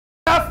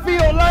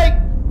don't like,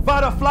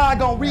 Vada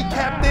gonna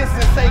recap this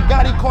and say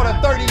Gotti caught a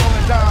 30 on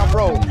the John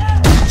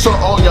Road. So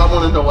all y'all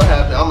wanna know what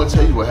happened? I'm gonna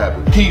tell you what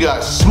happened. He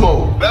got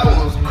smoked. That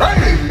was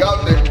crazy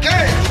out the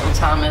game.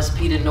 Thomas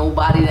Peter,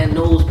 nobody that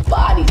knows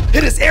body.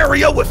 Hit his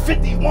area with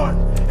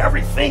 51.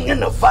 Everything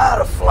in the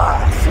Vada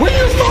flies. When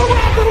you start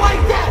rapping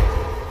like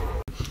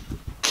that?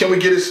 Can we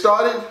get it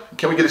started?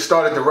 Can we get it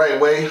started the right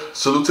way?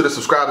 Salute to the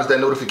subscribers, that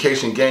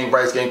notification gang,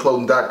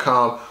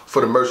 rightsgangclothing.com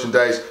for the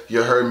merchandise.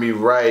 You heard me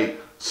right.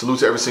 Salute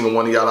to every single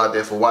one of y'all out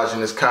there for watching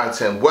this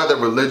content, whether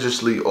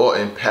religiously or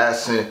in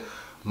passing.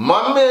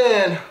 My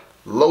man,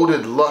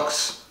 Loaded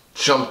Lux,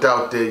 jumped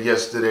out there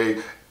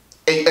yesterday.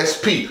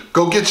 ASP,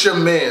 go get your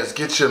mans,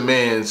 get your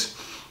mans.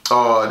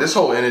 This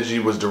whole energy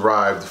was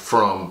derived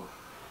from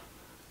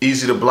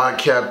Easy the Block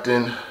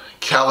Captain,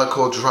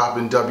 Calico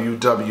dropping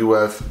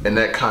WWF, and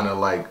that kind of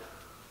like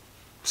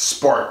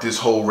sparked this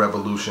whole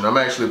revolution. I'm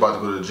actually about to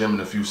go to the gym in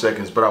a few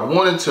seconds, but I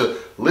wanted to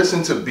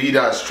listen to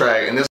B-Dot's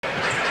track, and this.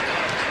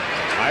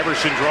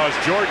 Iverson draws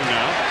Jordan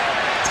now.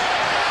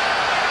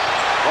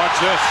 Watch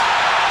this.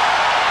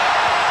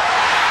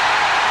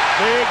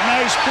 Big,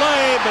 nice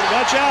play, but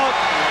watch out.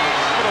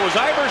 But it was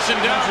Iverson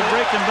down. To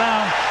break him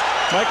down.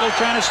 Michael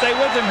trying to stay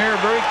with him here.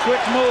 Very quick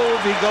move.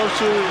 He goes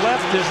to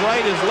left is right,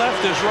 his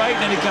left is right,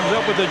 and he comes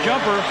up with a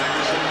jumper.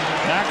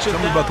 Knocks it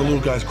down. Tell me about the little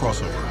guy's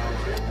crossover.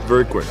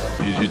 Very quick.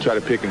 You try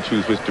to pick and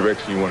choose which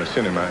direction you want to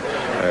send him. I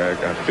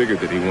figured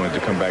that he wanted to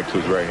come back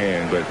to his right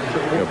hand,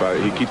 but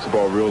he keeps the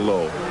ball real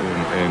low,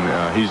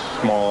 and he's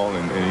small,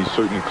 and he's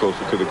certainly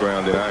closer to the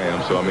ground than I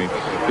am. So I mean,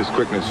 his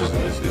quickness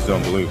is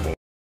unbelievable.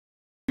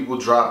 People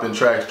dropping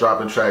tracks,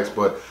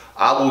 but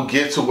I will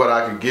get to what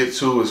I can get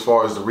to as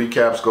far as the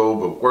recaps go.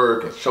 But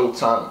work and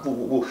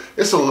Showtime,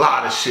 it's a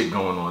lot of shit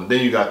going on.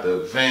 Then you got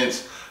the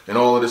events and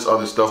all of this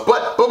other stuff.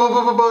 But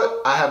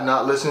I have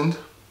not listened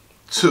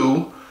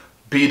to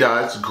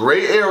B-Dot's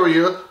Gray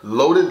Area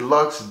Loaded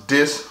Lux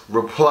diss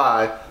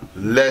reply.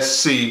 Let's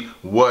see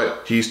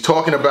what he's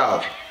talking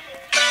about.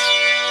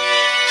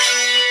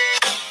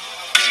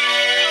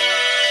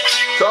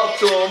 Talk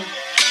to him.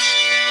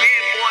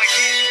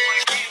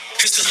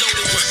 It's the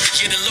loaded one,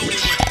 yeah, the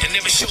loaded one, and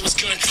never show his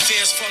gun.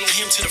 Fans follow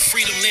him to the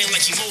freedom land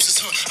like he Moses,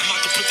 huh? I'm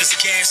about to put this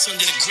gas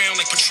under the ground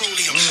like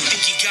petroleum.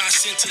 Think he got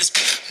sent to this,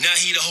 now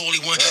he the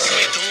holy one. You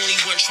ain't the only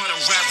one trying to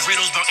rap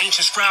riddles about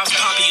ancient scribes.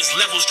 Poppy his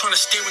levels, trying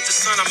to stare at the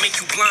sun, I make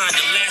you blind.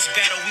 The last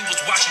battle we was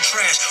watching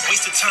trash,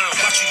 wasted time.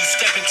 Watching you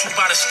step into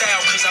by the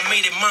style, cause I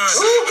made it mine.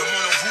 I'm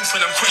on a roof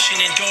and I'm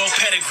questioning dog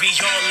pedigree.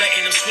 Y'all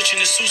letting him switch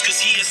in the suits cause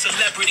he a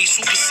celebrity.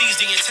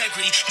 Supersedes the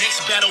integrity.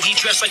 Next battle he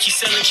dressed like he's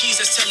selling keys.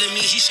 That's telling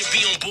me he should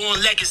be on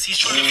Born Legacy.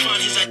 Trying to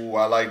find his. Ooh,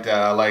 I like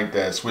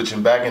that.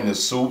 Switching back into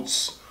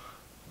suits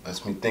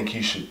lets me think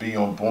he should be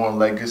on Born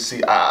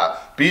Legacy.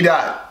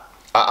 B-Dot,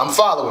 I'm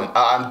following.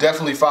 I'm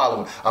definitely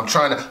following. I'm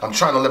trying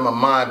to let my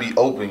mind be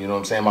open. You know what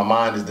I'm saying? My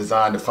mind is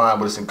designed to find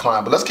what it's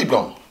inclined. But let's keep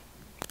going.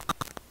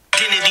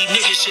 Identity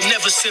niggas should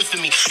never send for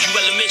me. You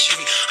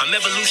elementary. I'm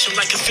evolution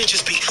like a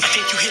Finch's beak. I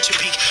think you hit your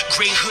peak.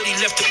 Gray hoodie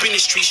left up in the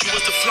streets. You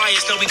was the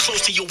flyers. Now we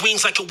close to your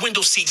wings like a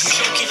window seat. You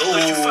joking?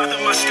 Like you father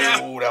my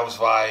style. Ooh, that was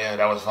fire.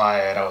 That was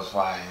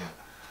fire.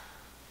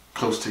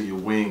 Close to your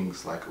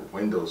wings like a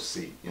window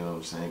seat, you know what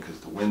I'm saying?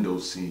 Because the window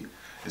seat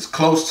is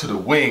close to the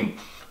wing,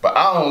 but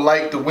I don't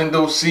like the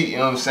window seat, you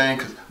know what I'm saying?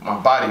 Because my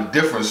body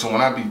different, so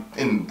when I be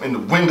in the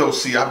window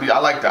seat, I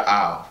like the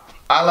aisle.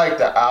 I like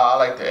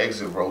the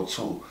exit row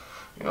too,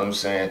 you know what I'm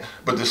saying?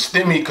 But the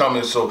stimmy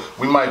coming, so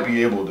we might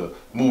be able to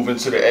move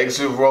into the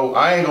exit row.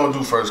 I ain't gonna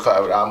do first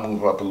class, but I'll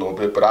move up a little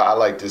bit, but I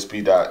like this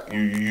B-Dot.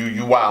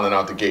 You wilding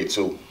out the gate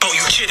too. Oh,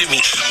 you kidding me?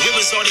 Where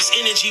was all this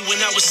energy when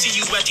I would see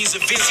you at these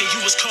events and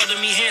you was calling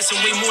me handsome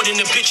way more than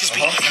the bitches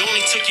be? You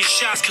only took your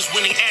shots cause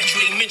when they asked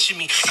you, they mentioned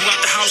me. You out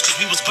the house cause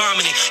we was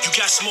bombing it. You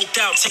got smoked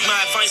out. Take my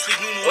advice,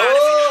 leave Nunu out of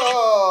it.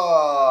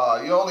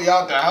 Oh, you only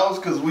out the house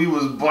cause we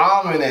was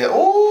bombing it.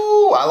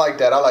 Ooh, I like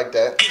that.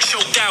 Get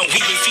choked out. We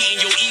been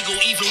feeding your ego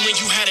even when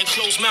you had a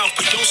closed mouth.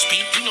 But don't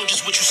speak. We know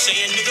just what you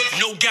saying,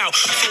 nigga. No doubt.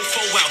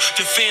 Fofo out.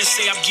 The fans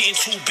say I'm getting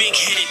too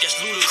big-headed. That's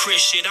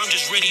ludicrous shit. I'm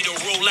just ready to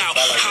roll out.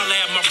 Holla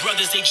at my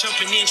brothers. They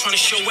jumping in trying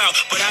to show out,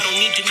 but I don't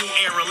need the new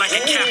era like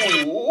a cap on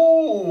the.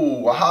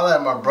 Ooh, I holla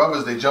at my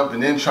brothers, they jumping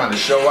in trying to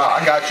show out.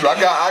 I got you.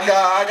 I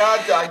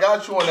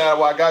got you on that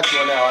one. I got you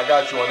on that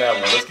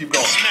one. Let's keep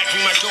going. Smack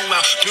my dough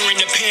out during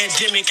the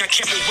pandemic. I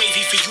kept it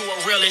wavy for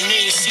URL and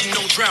they ain't see no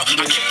drought.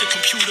 I kept the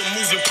computer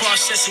moving,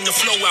 processing the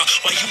flow out.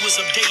 While you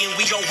was updating,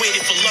 we all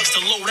waited for Lux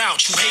to load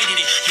out. You hated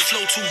it, your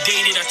flow too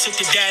dated. I took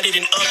the data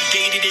and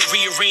updated it,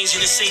 rearranged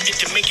it and saved it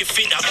to make it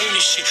fit. I own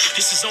this shit.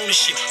 This is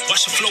ownership.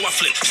 Watch the flow I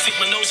flip. Stick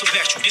my nose up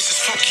at you. This is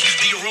funky.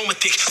 The aroma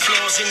thick.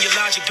 Flaws in your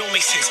logic don't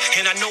make sense.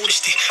 And I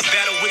noticed it.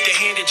 Battle with the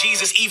hand of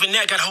Jesus. Even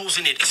that got holes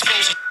in it.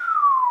 Exposing.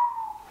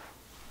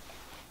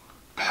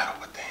 Battle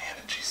with the hand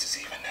of Jesus.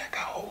 Even that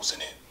got holes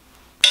in it.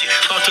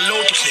 About to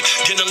load the clip.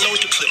 Then unload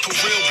the clip. Put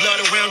real blood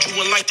around you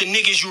and like the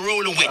niggas you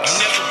rolling with. You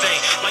never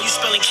bang. Why you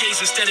spelling K's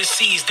instead of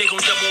C's? They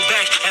gon' double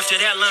back after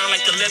that line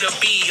like the letter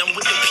B. I'm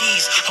with the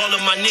P's. All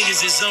of my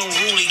niggas is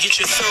unruly. Get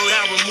your third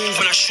eye removed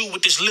when I shoot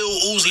with this Lil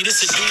Uzi.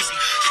 This a doozy.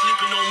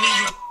 Sleeping on me,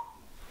 you.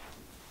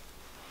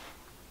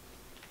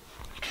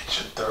 Get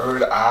your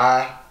third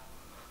eye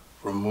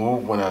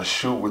removed when I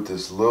shoot with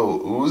this Lil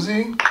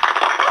Uzi?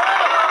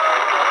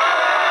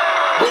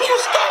 When you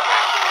stop?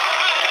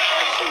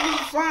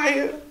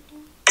 Fire.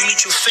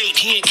 Meet your fate,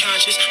 he ain't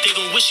conscious. They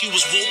gon' wish he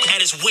was woke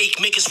at his wake,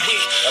 make his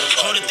wake.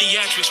 All the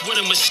theatrics, what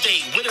a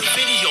mistake. With a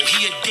video,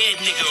 he a dead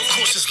nigga. Of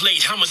course it's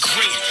late, I'm a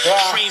great.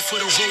 Train for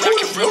the road, I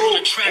can run on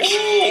the track.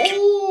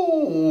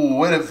 Ooh,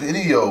 with a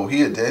video,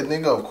 he a dead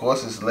nigga. Of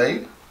course it's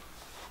late.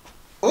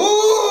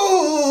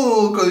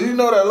 Ooh, cause you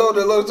know that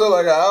look so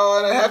like, oh,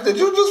 I didn't have to. Did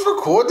you just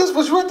record this?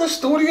 Was you at the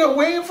studio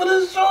waiting for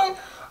this joint?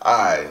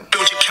 Alright.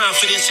 Build your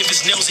confidence if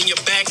it's nails in your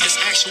back. There's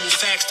actual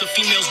facts. The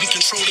females be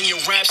controlling your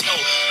raps.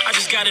 Oh, I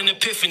just got an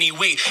epiphany.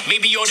 Wait,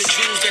 maybe all the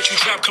jewels that you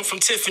drop come from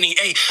Tiffany.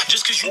 Hey,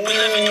 just cause you been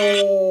living on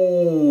me.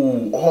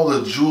 Ooh, all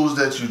the jewels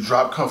that you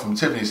drop come from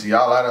Tiffany. See,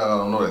 y'all, I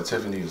don't know that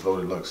Tiffany is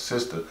Loaded Luck's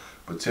sister,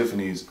 but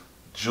Tiffany's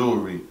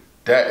jewelry,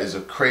 that is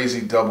a crazy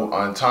double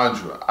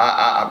entendre.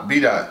 I be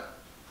that.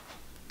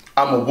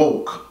 I'm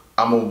awoke.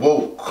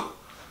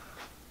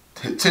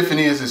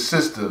 Tiffany is his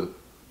sister.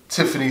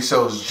 Tiffany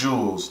sells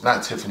jewels.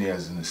 Not Tiffany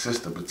as in his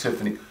sister, but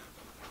Tiffany.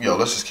 Yo,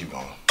 let's just keep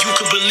going. You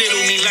could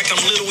belittle me like I'm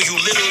little, you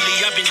literally.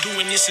 I've been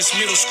doing this since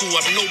middle school.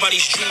 I've been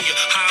nobody's junior.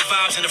 High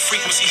vibes and the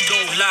frequencies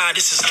don't lie.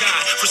 This is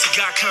God, first a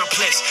God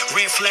complex.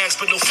 Red flags,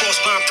 but no false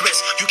bomb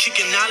threats. You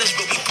kicking knowledge,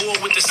 but we bored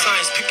with the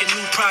science. Pick a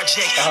new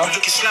project. You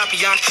looking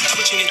sloppy, y'all.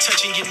 Switching and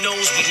touching your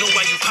nose. We know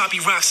why you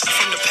poppy rocks.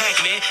 From the pack,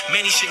 man.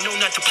 Manny should know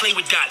not to play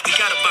with Dot. We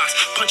got a box,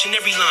 punching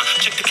every line.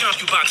 Check the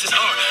compu box, it's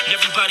art. And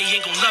everybody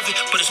ain't gonna love it,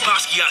 but it's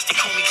Basquiat's. They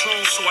call me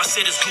clone, so I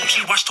said it's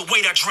Gucci. Watch the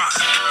weight I drop.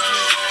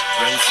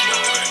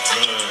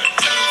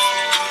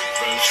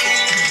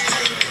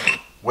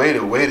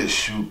 Way to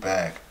shoot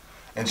back.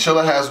 And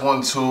Chilla has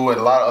one too, and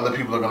a lot of other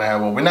people are gonna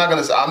have one.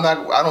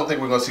 I don't think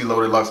we're gonna see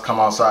Loaded Lux come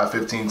outside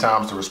 15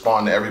 times to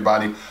respond to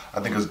everybody. I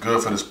think it's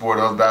good for the sport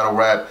of battle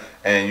rap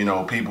and, you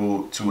know,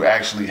 people to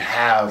actually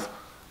have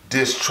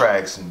diss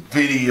tracks and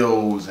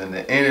videos and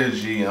the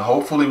energy, and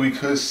hopefully we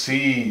could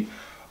see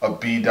a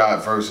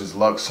B-Dot versus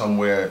Lux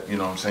somewhere, you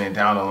know what I'm saying,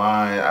 down the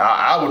line.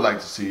 I would like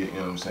to see it, you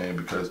know what I'm saying,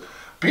 because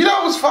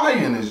B-Dot was fire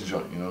in this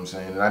joint, you know what I'm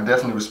saying, and I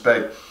definitely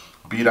respect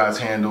B-Dot's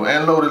handle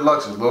and Loaded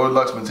Lux's. Loaded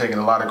Lux been taking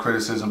a lot of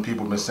criticism.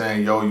 People been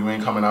saying, yo, you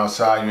ain't coming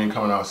outside,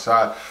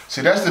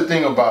 See, that's the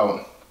thing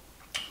about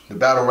the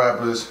battle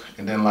rappers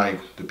and then like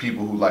the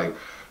people who like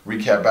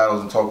recap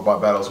battles and talk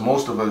about battles.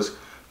 Most of us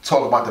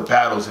talk about the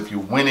battles. If you're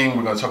winning,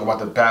 we're gonna talk about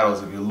the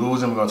battles. If you're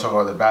losing, we're gonna talk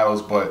about the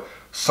battles. But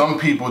some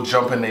people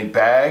jump in their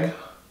bag,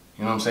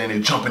 you know what I'm saying?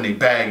 They jump in their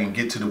bag and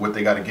get to what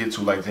they gotta get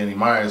to, like Danny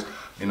Myers,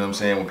 you know what I'm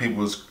saying? When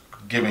people was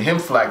giving him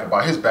flack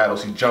about his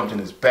battles, he jumped in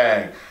his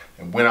bag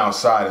and went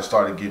outside and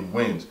started getting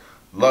wins.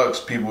 Lux,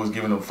 people was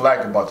giving him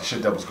flack about the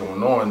shit that was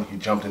going on. He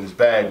jumped in his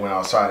bag, went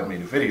outside and made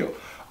a video.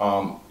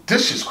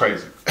 This shit's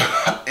crazy.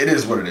 It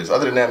is what it is.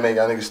 Other than that, man,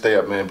 y'all niggas stay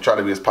up, man. Try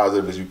to be as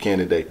positive as you can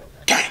today.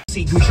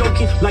 See, you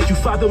joking like you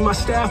father my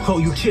staff? Oh,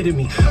 you kidding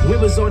me? Where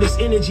was all this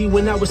energy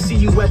when I would see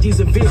you at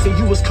these events and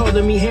you was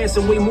calling me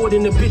handsome way more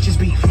than the bitches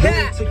be?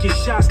 They took your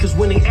shots cause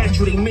when they asked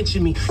you, they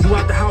mentioned me. You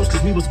out the house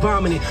cause we was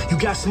bombing it. You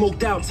got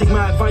smoked out. Take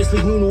my advice,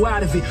 leave Nunu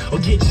out of it or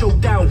get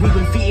choked out. We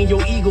been feeding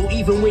your ego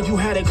even when you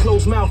had a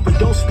closed mouth. But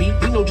don't speak,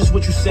 we know just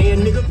what you saying,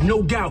 nigga.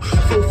 No doubt.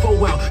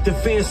 4-4 out. The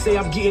fans say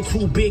I'm getting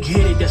too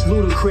big-headed. That's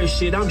ludicrous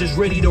shit. I'm just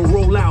ready to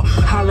roll out.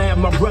 Holla at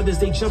my brothers,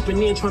 they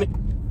jumping in trying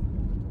to...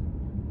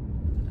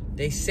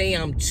 They say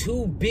I'm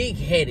too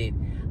big-headed.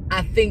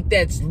 I think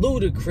that's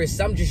ludicrous.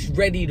 I'm just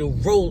ready to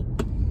roll.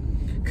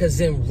 Cause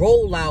in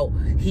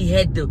rollout, he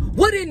had to,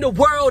 what in the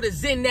world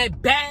is in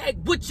that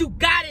bag? What you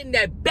got in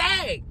that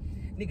bag?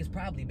 Niggas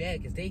probably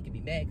mad cause they can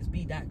be mad cause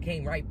B-Dot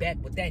came right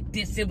back with that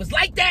diss. It was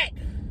like that.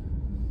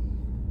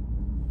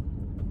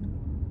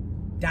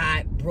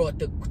 Dot brought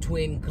the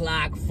twin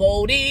clock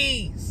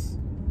 40s.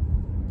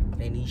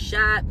 And he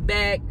shot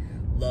back.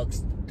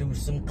 Lux threw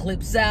some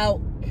clips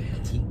out.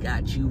 He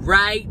got you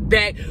right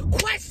back.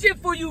 Question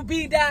for you,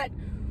 B-Dot.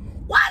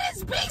 Why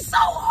this beat so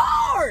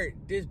hard?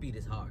 This beat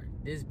is hard.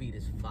 This beat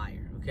is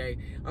fire, okay?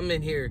 I'm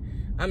in here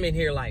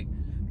like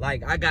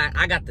I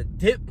got the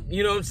dip,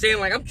 you know what I'm saying?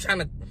 Like I'm trying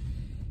to,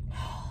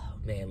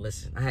 man,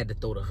 listen, I had to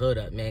throw the hood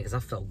up, man, because I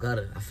felt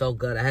gutter.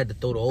 I had to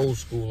throw the old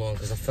school on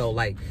because I felt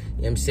like, you know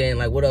what I'm saying?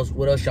 Like what else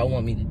y'all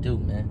want me to do,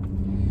 man?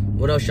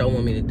 What else y'all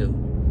want me to do?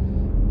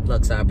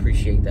 Lux, I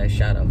appreciate that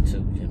shout out too. You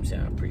know what I'm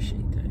saying? I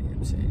appreciate that, you know what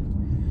I'm saying?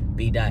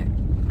 B-Dot,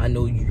 I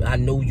know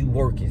you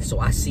working, so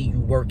I see you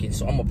working,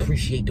 so I'm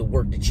appreciate the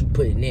work that you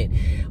putting in.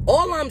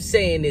 All I'm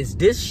saying is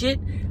this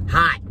shit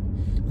hot.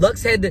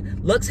 Lux had to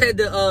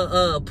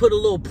put a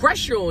little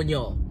pressure on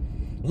y'all.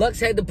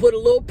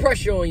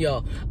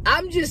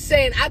 I'm just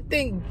saying, I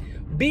think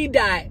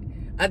B-Dot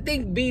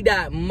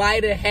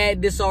might have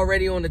had this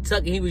already on the tuck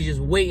and he was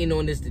just waiting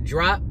on this to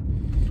drop.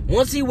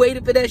 Once he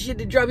waited for that shit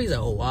to drop, he's like,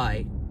 oh,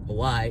 why? Oh,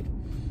 why?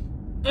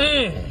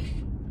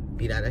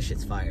 Vada, that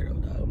shit's fire, though,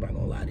 dog. I'm not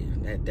gonna lie to you.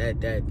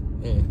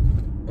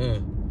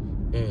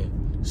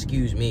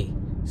 Excuse me,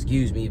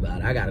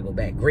 Vada. I gotta go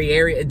back. Gray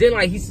area. And then,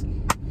 like, he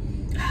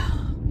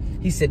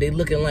said they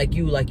looking like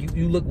you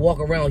look, walk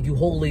around like you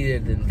holier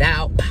than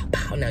thou. Pow,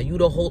 pow. Now you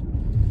the whole,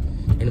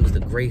 and it was the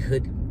gray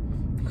hood.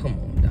 Come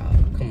on,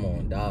 dog. Come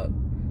on, dog.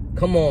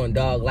 Come on,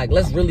 dog. Like,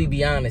 let's really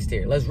be honest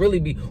here. Let's really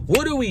be,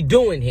 what are we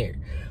doing here?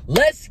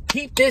 Let's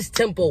keep this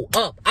tempo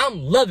up.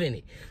 I'm loving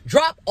it.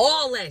 Drop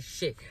all that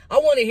shit. I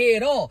want to hear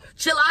it all.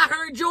 Chill, I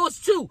heard yours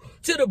too.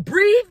 To the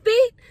breathe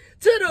beat.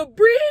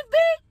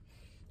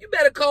 You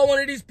better call one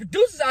of these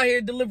producers out here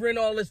delivering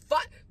all this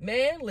fight.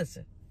 Man,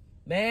 listen.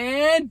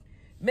 Man,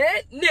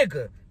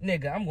 nigga,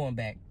 I'm going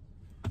back.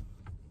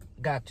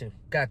 Got to.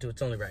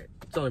 It's only right.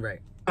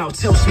 I'll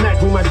tell Smack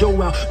bring my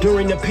dough out.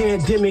 During the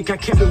pandemic, I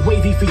kept it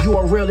wavy for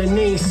URL and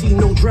they ain't see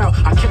no drought.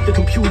 I kept the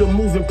computer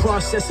moving,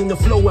 processing the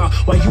flow out.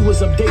 While you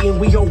was updating,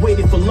 we all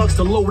waited for Lux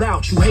to load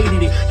out. You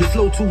hated it, your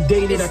flow too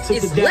dated. I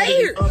took it down,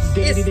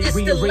 updated it,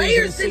 rearranged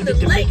it, and saved it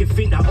to make it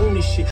fit. I own this shit.